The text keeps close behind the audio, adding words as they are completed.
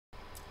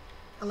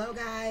Hello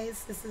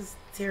guys, this is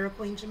Tarot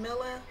Queen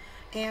Jamila,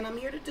 and I'm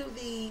here to do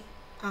the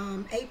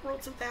April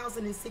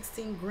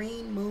 2016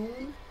 Green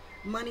Moon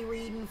money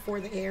reading for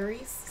the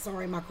Aries.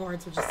 Sorry, my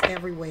cards are just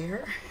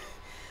everywhere.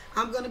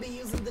 I'm going to be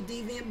using the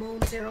Venmo Moon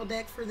Tarot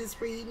deck for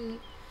this reading.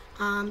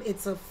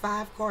 It's a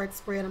 5-card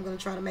spread. I'm going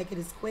to try to make it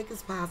as quick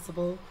as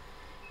possible.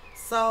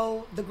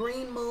 So the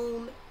Green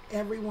Moon,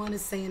 everyone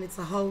is saying it's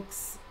a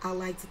hoax. I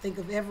like to think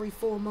of every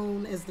full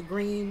moon as the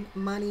green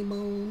money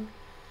moon.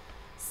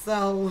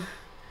 So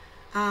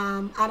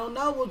I don't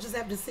know. We'll just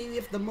have to see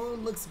if the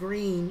moon looks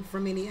green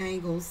from any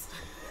angles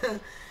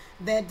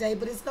that day.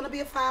 But it's going to be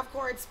a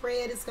 5-card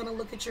spread. It's going to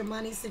look at your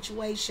money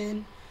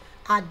situation.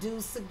 I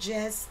do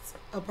suggest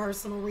a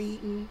personal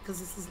reading because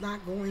this is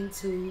not going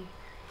to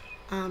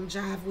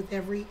jive with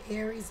every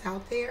Aries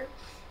out there.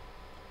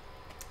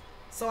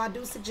 So I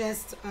do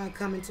suggest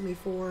coming to me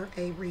for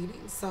a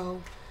reading.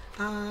 So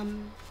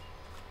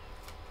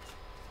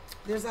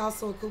there's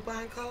also a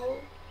coupon code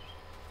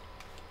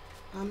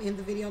in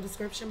the video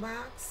description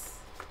box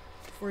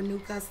for new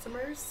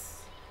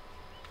customers,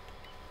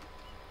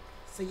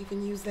 so you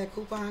can use that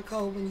coupon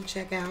code when you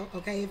check out.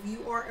 Okay, if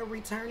you are a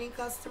returning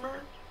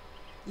customer,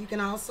 you can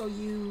also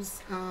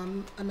use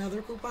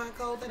another coupon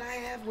code that I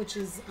have, which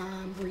is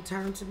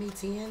return to me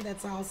 10.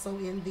 That's also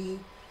in the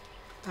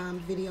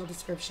video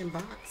description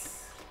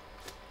box.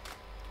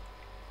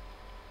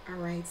 All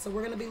right, so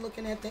we're going to be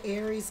looking at the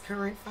Aries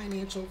current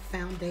financial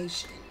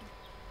foundation.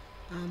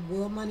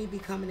 Will money be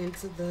coming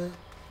into the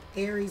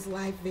Aries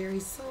life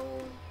very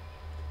soon?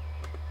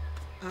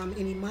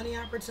 Any money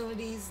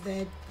opportunities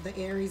that the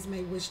Aries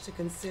may wish to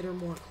consider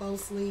more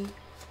closely?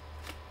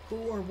 Who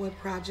or what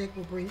project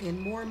will bring in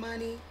more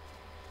money?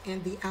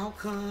 And the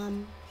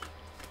outcome.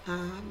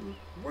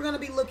 We're going to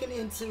be looking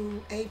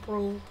into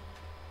April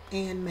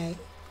and May.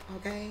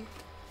 Okay,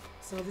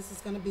 so this is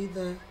going to be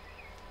the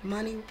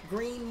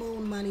Green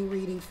Moon money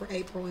reading for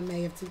April and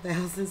May of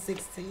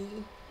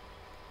 2016.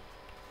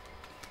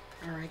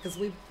 All right, because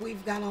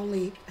we've got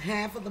only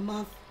half of the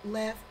month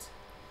left.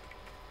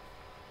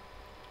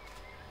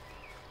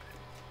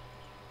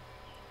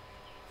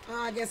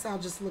 I guess I'll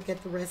just look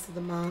at the rest of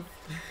the month.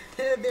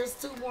 There's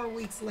 2 more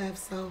weeks left,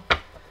 so.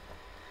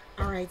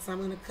 All right, so I'm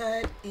going to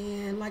cut.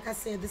 And like I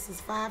said, this is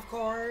 5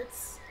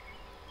 cards.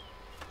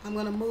 I'm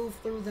going to move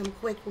through them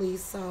quickly,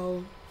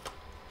 so.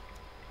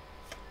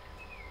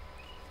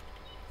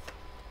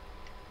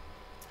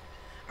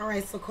 All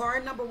right, so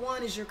card number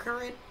 1 is your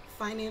current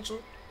financial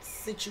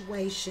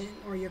situation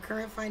or your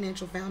current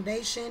financial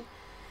foundation,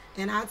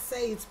 and I'd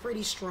say it's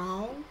pretty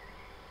strong.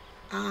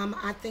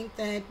 I think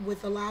that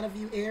with a lot of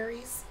you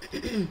Aries,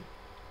 you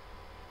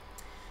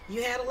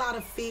had a lot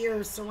of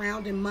fear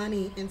surrounding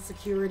money and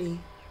security,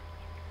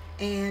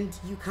 and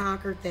you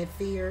conquered that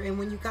fear. And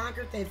when you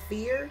conquered that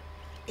fear,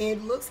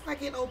 it looks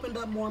like it opened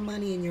up more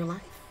money in your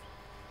life.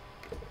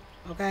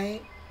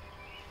 Okay,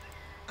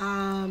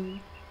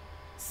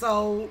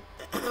 so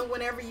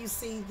whenever you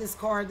see this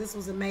card, this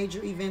was a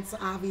major event. So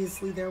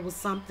obviously there was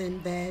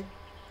something that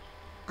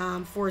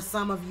for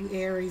some of you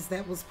Aries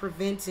that was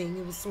preventing,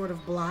 it was sort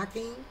of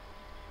blocking.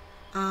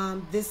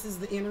 This is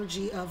the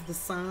energy of the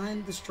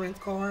Sun. The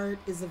Strength card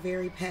is a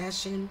very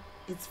passion.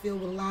 It's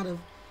filled with a lot of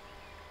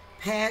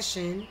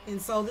passion.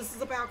 And so this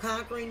is about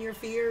conquering your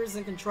fears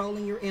and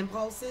controlling your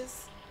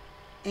impulses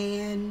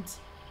and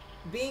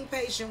being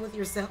patient with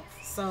yourself.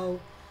 So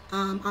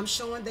I'm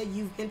showing that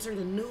you've entered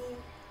a new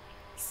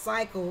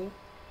cycle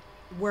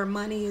where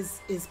money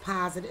is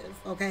positive.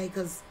 Okay,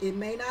 because it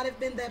may not have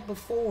been that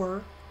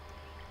before.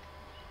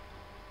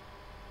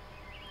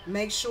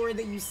 Make sure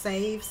that you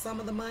save some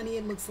of the money.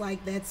 It looks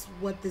like that's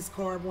what this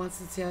card wants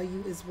to tell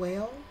you as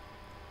well.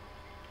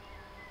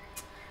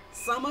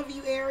 Some of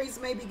you Aries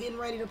may be getting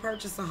ready to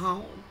purchase a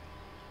home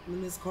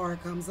when this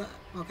card comes up.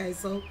 Okay,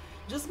 so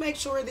just make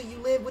sure that you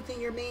live within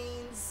your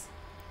means.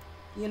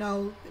 You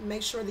know,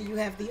 make sure that you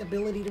have the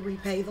ability to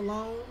repay the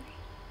loan,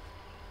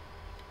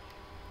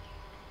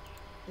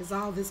 is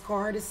all this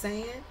card is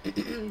saying.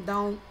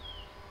 Don't,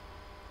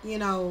 you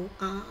know,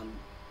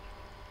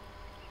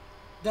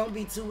 don't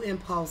be too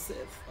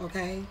impulsive,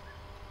 okay?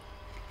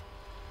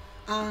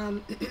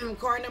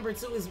 Card number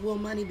 2 is, will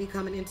money be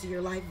coming into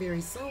your life very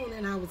soon?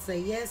 And I would say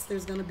yes,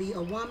 there's going to be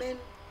a woman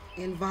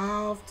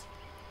involved,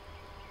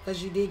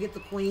 because you did get the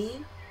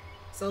Queen.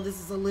 So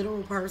this is a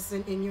literal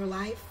person in your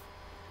life.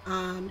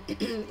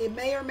 It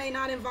may or may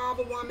not involve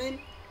a woman.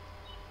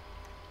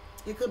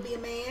 It could be a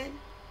man.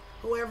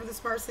 Whoever this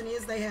person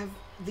is, they have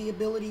the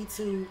ability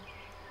to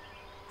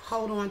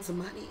hold on to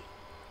money.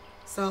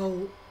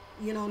 So,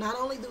 you know, not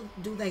only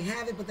do they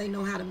have it, but they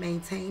know how to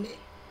maintain it.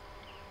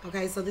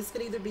 Okay, so this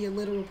could either be a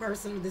literal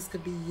person or this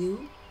could be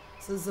you.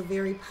 So this is a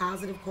very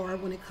positive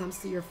card when it comes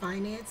to your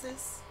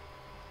finances.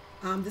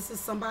 This is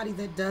somebody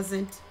that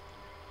doesn't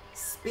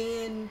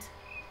spend,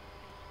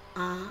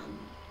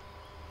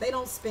 they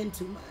don't spend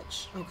too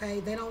much, okay?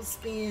 They don't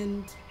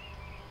spend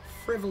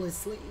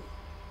frivolously.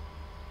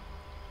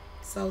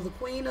 So the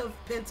Queen of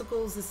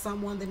Pentacles is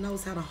someone that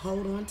knows how to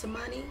hold on to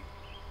money.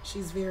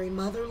 She's very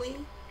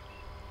motherly.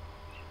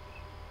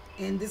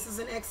 And this is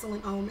an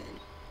excellent omen.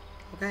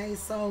 Okay,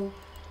 so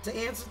to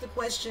answer the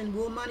question,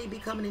 will money be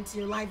coming into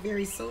your life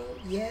very soon?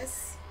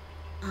 Yes.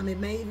 It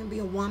may even be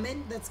a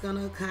woman that's going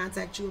to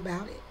contact you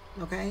about it.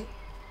 Okay.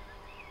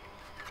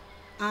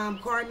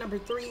 Card number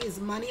 3 is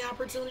money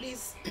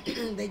opportunities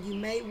that you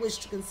may wish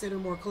to consider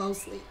more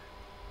closely.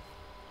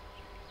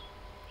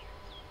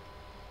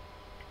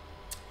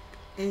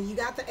 And you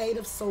got the 8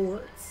 of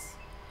Swords.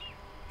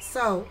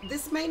 So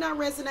this may not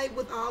resonate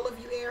with all of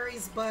you,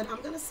 Aries, but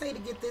I'm going to say to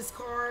get this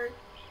card,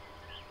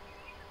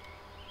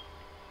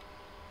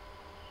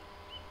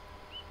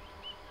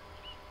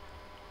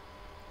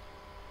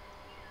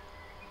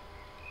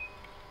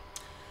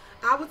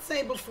 I would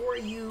say before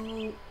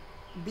you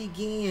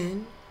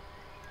begin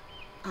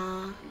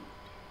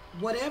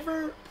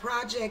whatever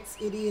projects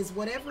it is,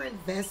 whatever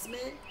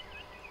investment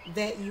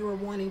that you are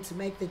wanting to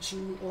make that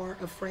you are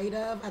afraid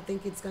of, I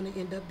think it's going to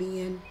end up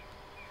being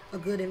a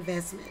good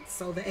investment.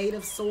 So the 8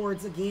 of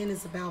Swords again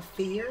is about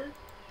fear.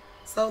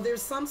 So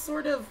there's some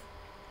sort of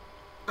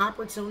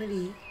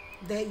opportunity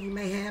that you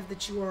may have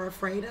that you are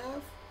afraid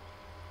of.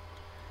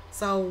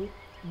 So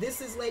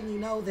this is letting you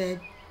know that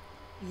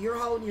you're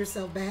holding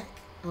yourself back.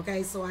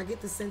 Okay, so I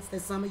get the sense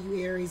that some of you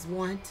Aries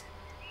want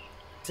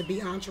to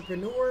be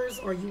entrepreneurs,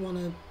 or you want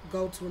to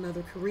go to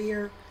another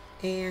career,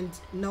 and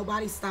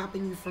nobody's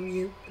stopping you from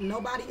you.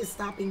 Nobody is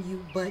stopping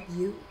you but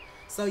you.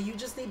 So you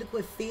just need to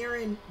quit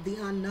fearing the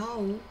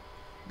unknown,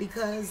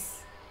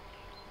 because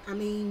I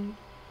mean,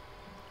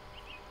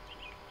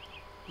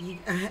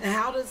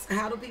 how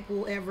do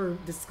people ever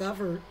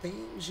discover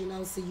things, you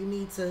know? So you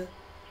need to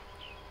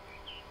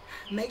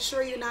make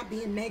sure you're not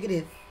being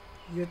negative.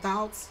 Your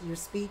thoughts, your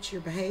speech,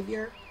 your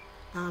behavior.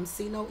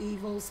 See no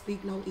evil,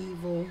 speak no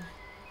evil,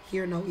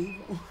 hear no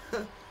evil.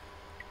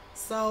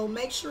 So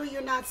make sure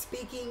you're not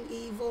speaking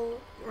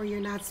evil, or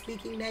you're not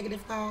speaking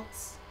negative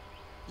thoughts.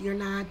 You're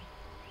not,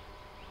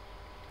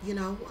 you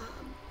know,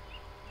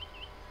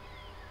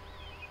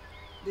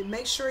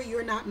 make sure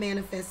you're not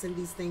manifesting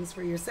these things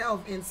for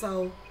yourself. And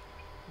so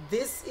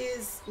this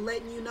is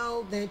letting you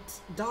know that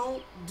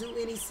don't do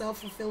any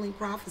self-fulfilling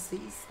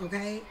prophecies,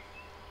 okay?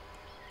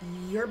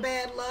 Your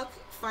bad luck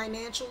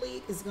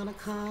financially is going to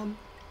come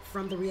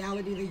from the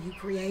reality that you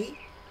create.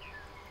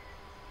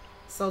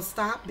 So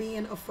stop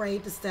being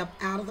afraid to step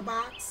out of the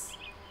box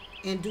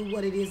and do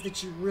what it is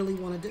that you really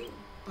want to do,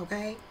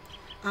 okay?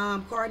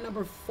 Card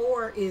number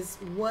 4 is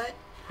what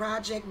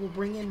project will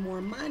bring in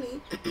more money?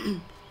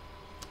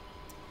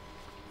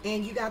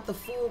 And you got the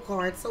Fool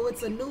card. So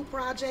it's a new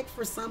project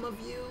for some of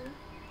you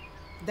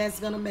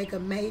that's going to make a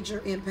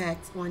major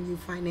impact on you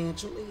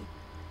financially.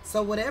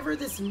 So whatever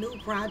this new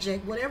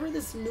project, whatever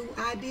this new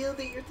idea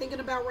that you're thinking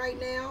about right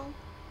now,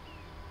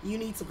 you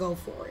need to go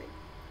for it.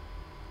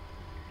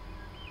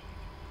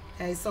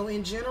 Okay, so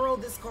in general,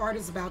 this card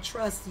is about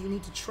trust. You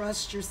need to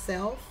trust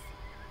yourself.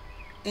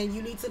 And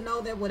you need to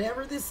know that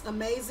whatever this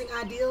amazing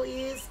ideal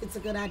is, it's a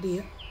good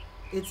idea.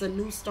 It's a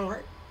new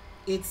start.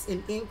 It's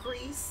an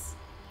increase.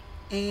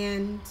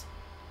 And,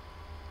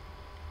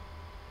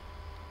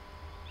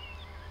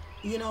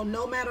 you know,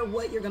 no matter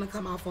what, you're going to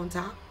come off on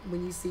top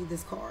when you see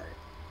this card.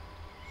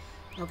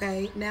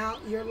 Okay, now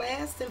your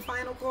last and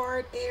final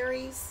card,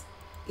 Aries,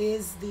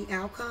 is the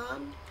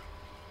Outcome.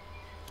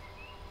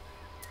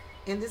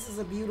 And this is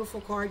a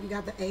beautiful card. You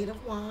got the 8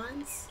 of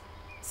Wands.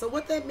 So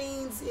what that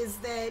means is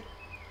that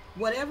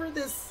whatever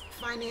this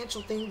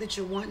financial thing that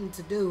you're wanting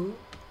to do,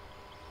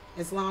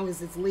 as long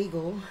as it's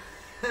legal,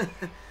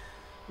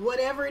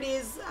 whatever it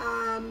is,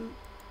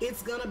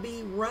 it's going to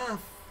be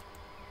rough.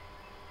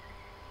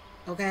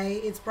 Okay,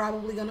 it's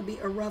probably going to be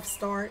a rough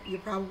start. You're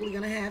probably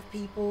going to have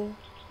people,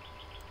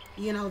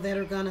 you know, that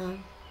are going to,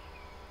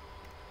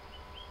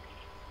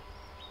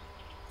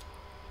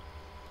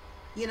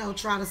 you know,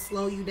 try to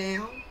slow you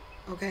down.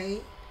 Okay,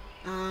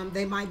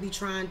 they might be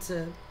trying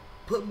to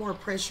put more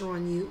pressure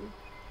on you.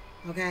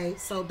 Okay,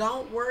 so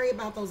don't worry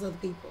about those other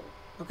people.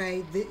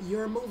 Okay,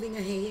 you're moving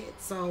ahead,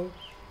 so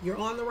you're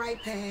on the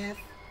right path.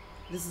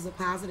 This is a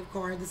positive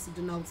card. This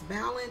denotes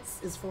balance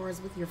as far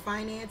as with your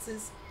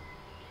finances.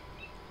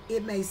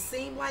 It may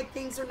seem like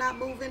things are not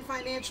moving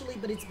financially,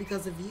 but it's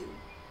because of you.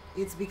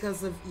 It's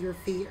because of your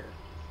fear,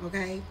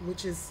 okay,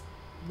 which is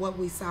what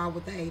we saw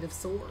with the 8 of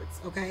Swords,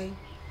 okay?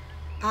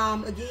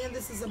 Again,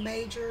 this is a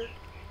major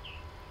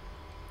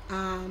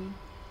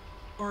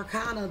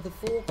arcana, the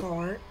Fool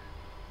card.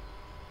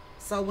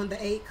 So when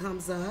the 8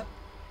 comes up,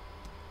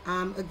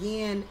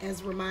 again,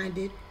 as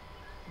reminded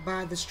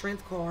by the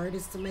Strength card,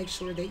 is to make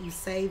sure that you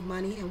save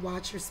money and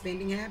watch your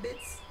spending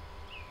habits,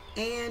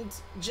 and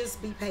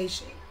just be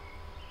patient,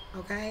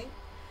 okay?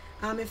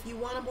 If you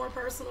want a more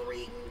personal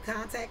reading,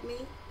 contact me.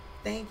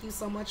 Thank you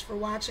so much for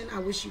watching. I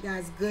wish you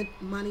guys good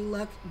money,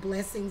 luck,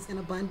 blessings, and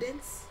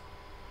abundance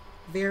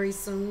very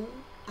soon.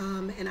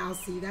 And I'll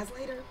see you guys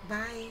later.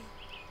 Bye.